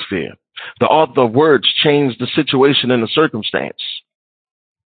atmosphere. The author of words changed the situation and the circumstance.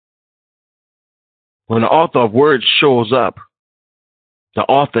 When the author of words shows up, the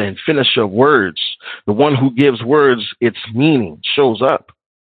author and finisher of words, the one who gives words its meaning, shows up,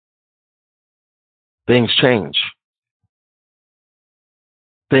 things change.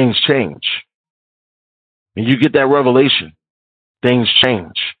 Things change. When you get that revelation, things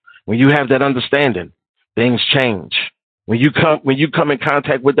change. When you have that understanding, things change. When you come in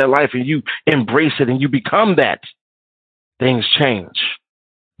contact with that life and you embrace it and you become that, things change.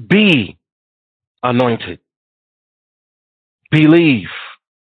 Be anointed. Believe.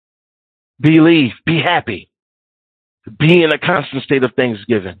 Be happy. Be in a constant state of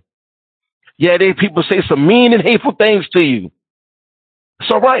thanksgiving. Yeah, people say some mean and hateful things to you.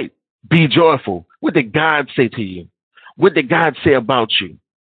 It's all right. Be joyful. What did God say to you? What did God say about you?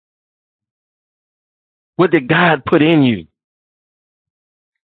 What did God put in you?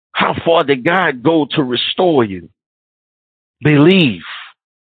 How far did God go to restore you? Believe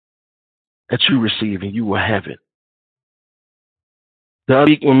that you receive and you will have it. The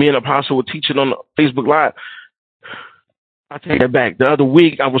other week when me and Apostle were teaching on Facebook Live, I take that back. The other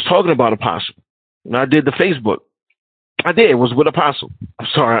week I was talking about Apostle. And I did the Facebook. I did. It was with Apostle. I'm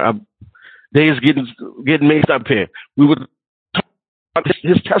sorry. Days getting mixed up here. We were talking about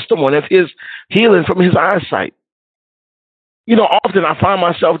his testimony of his healing from his eyesight. You know, often I find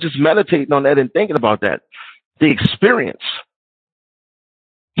myself just meditating on that and thinking about that. The experience.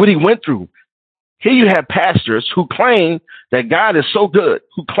 What he went through. Here you have pastors who claim that God is so good,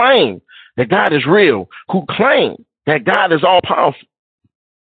 who claim that God is real, who claim that God is all powerful.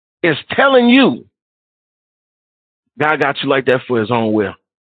 Is telling you God got you like that for his own will,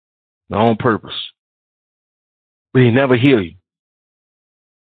 his own purpose. But he never heal you.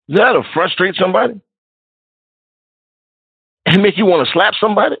 That'll frustrate somebody and make you want to slap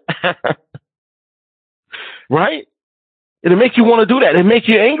somebody. Right? It'll make you want to do that. It'll make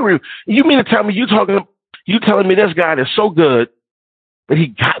you angry. You mean to tell me you telling me this God is so good that he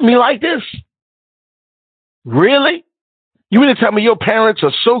got me like this? Really? You mean to tell me your parents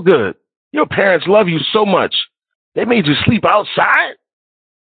are so good? Your parents love you so much. They made you sleep outside?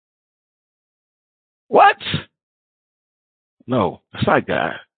 What? No, that's not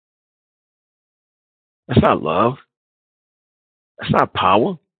God. That's not love. That's not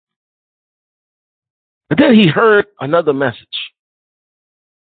power. But then he heard another message.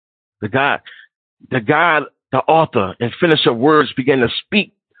 The author and finisher of words began to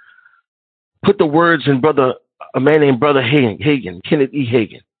speak. Put the words in a man named Brother Hagin, Kenneth E.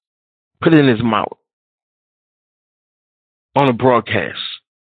 Hagin. Put it in his mouth on a broadcast.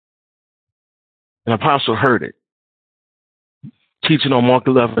 An apostle heard it. Teaching on Mark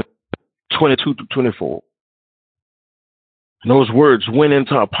 11, 22 to 24. And those words went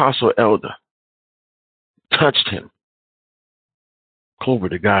into Apostle Elder. Touched him. Glory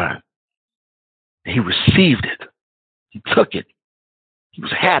to God. He received it. He took it. He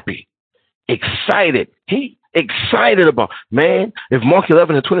was happy. Excited. He excited about, man, if Mark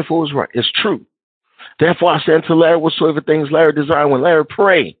 11 and 24 is right, it's true. Therefore, I say unto Larry, whatsoever things Larry desire, when Larry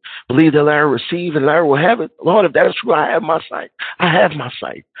pray, believe that Larry receive and Larry will have it. Lord, if that is true, I have my sight. I have my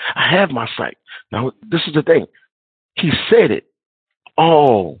sight. I have my sight. Now, this is the thing. He said it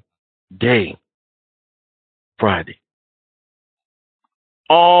all day Friday.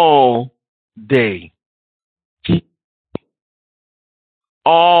 All day.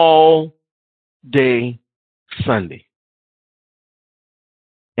 All day Sunday.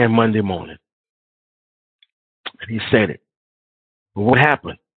 And Monday morning. And he said it. But what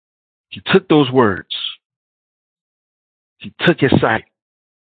happened? He took those words. He took his sight.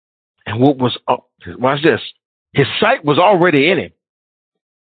 And what was up? Watch this. His sight was already in him.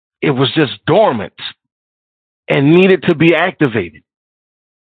 It was just dormant and needed to be activated.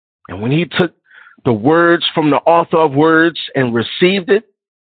 And when he took the words from the author of words and received it,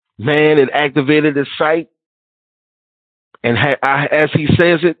 man, it activated his sight. And as he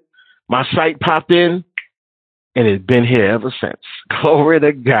says it, my sight popped in, and it's been here ever since. Glory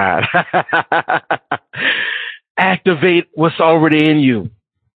to God. Activate what's already in you.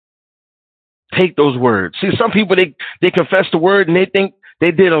 Take those words. See, some people, they confess the word and they think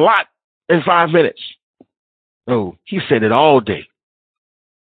they did a lot in 5 minutes. No, he said it all day.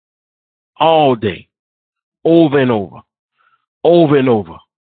 All day. Over and over. Over and over.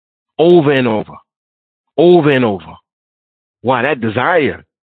 Over and over. Over and over. Why? That desire,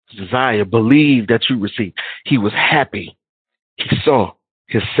 believe that you receive. He was happy. He saw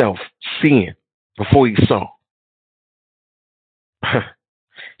himself seeing before he saw.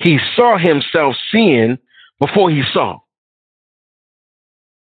 He saw himself seeing before he saw.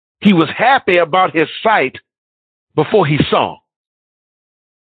 He was happy about his sight before he saw.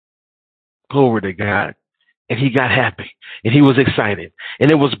 Glory to God. And he got happy. And he was excited.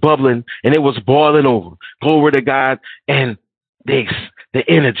 And it was bubbling. And it was boiling over. Glory to God. And the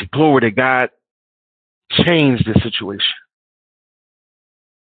energy, glory to God, changed the situation.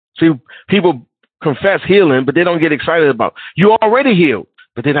 See, people confess healing, but they don't get excited about it. You're already healed,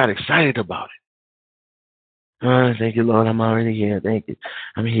 but they're not excited about it. Oh, thank you, Lord. I'm already here. Thank you.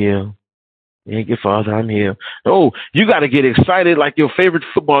 I'm healed. Thank you, Father. I'm healed. No, you got to get excited like your favorite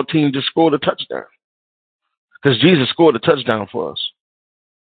football team just scored a touchdown. Because Jesus scored a touchdown for us.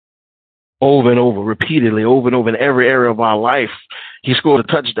 Over and over, repeatedly, over and over in every area of our life. He scored a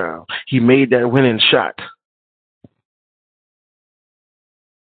touchdown. He made that winning shot.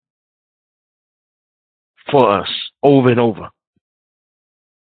 For us, over and over.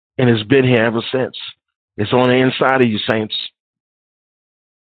 And it's been here ever since. It's on the inside of you, saints.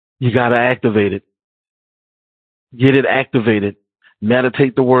 You got to activate it. Get it activated.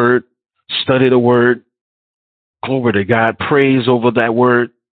 Meditate the word. Study the word. Glory to God. Praise over that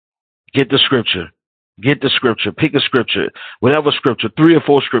word. Get the scripture. Get the scripture. Pick a scripture. Whatever scripture. 3 or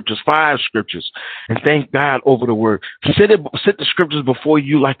 4 scriptures. 5 scriptures. And thank God over the word. Sit the scriptures before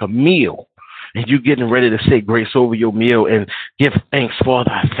you like a meal. And you getting ready to say grace over your meal and give thanks.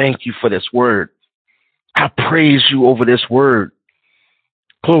 Father, I thank you for this word. I praise you over this word.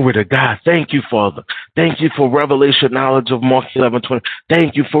 Glory to God. Thank you, Father. Thank you for revelation knowledge of Mark 11:20.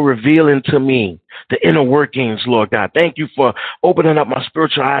 Thank you for revealing to me the inner workings, Lord God. Thank you for opening up my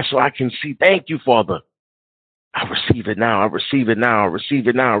spiritual eyes so I can see. Thank you, Father. I receive it now. I receive it now. I receive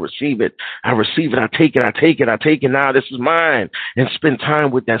it now. I receive it. I receive it. I take it. I take it. I take it now. This is mine. And spend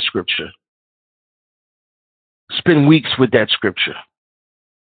time with that scripture. Spend weeks with that scripture.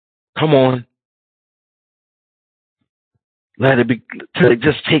 Come on. Let it be, till it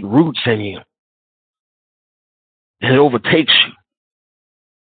just take roots in you. And it overtakes you.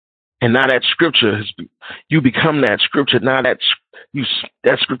 And now that scripture, you become that scripture. Now that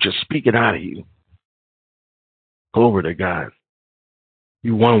scripture speaking out of you. Glory to God.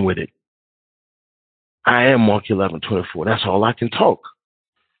 You one with it. I am Mark 11:24. That's all I can talk.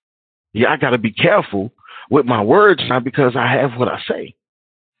 Yeah, I got to be careful with my words now because I have what I say.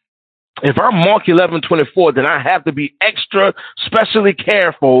 If I'm Mark 11:24, then I have to be extra specially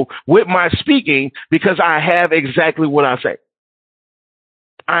careful with my speaking because I have exactly what I say.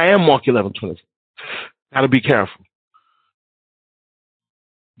 I am Mark 11:24. Got to be careful.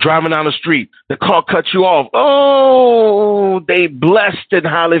 Driving down the street, the car cuts you off. Oh, they blessed and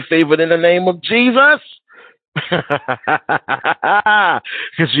highly favored in the name of Jesus. Because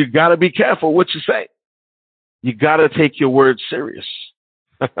you got to be careful what you say. You got to take your words serious.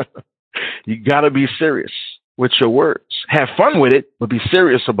 You got to be serious with your words. Have fun with it, but be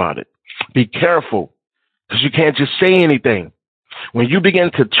serious about it. Be careful because you can't just say anything. When you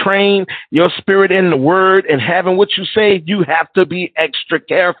begin to train your spirit in the word and having what you say, you have to be extra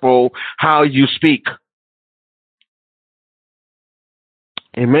careful how you speak.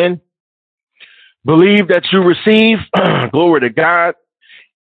 Amen. Believe that you receive. Glory to God.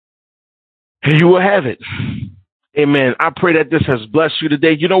 And you will have it. Amen. I pray that this has blessed you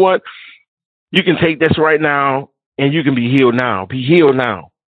today. You know what? You can take this right now and you can be healed now. Be healed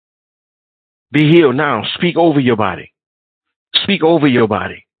now. Be healed now. Speak over your body. Speak over your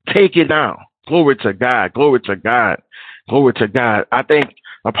body. Take it now. Glory to God. Glory to God. Glory to God. I thank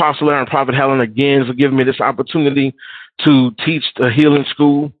Apostle Aaron, Prophet Helen again for giving me this opportunity to teach the healing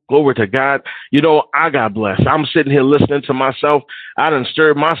school. Glory to God. You know, I got blessed. I'm sitting here listening to myself. I done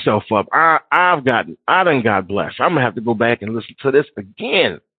stirred myself up. I done got blessed. I'm going to have to go back and listen to this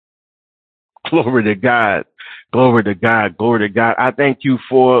again. Glory to God. Glory to God. Glory to God. I thank you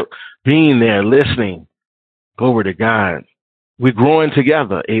for being there, listening. Glory to God. We're growing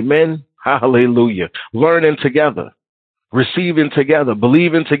together. Amen. Hallelujah. Learning together. Receiving together.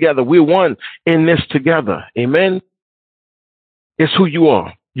 Believing together. We're one in this together. Amen. It's who you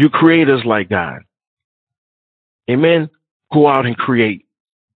are. You creators like God. Amen. Go out and create.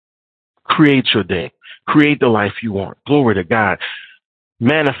 Create your day. Create the life you want. Glory to God.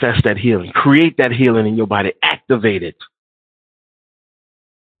 Manifest that healing. Create that healing in your body. Activate it.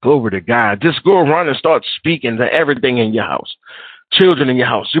 Glory to God. Just go around and start speaking to everything in your house. Children in your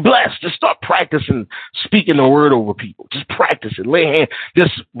house. You're blessed. Just start practicing speaking the word over people. Just practice it. Lay a hand.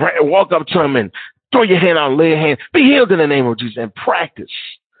 Just walk up to them and throw your hand out and lay a hand. Be healed in the name of Jesus and practice.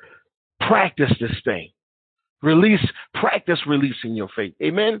 Practice this thing. Practice releasing your faith.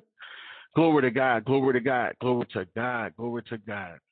 Amen. Glory to God. Glory to God. Glory to God. Glory to God.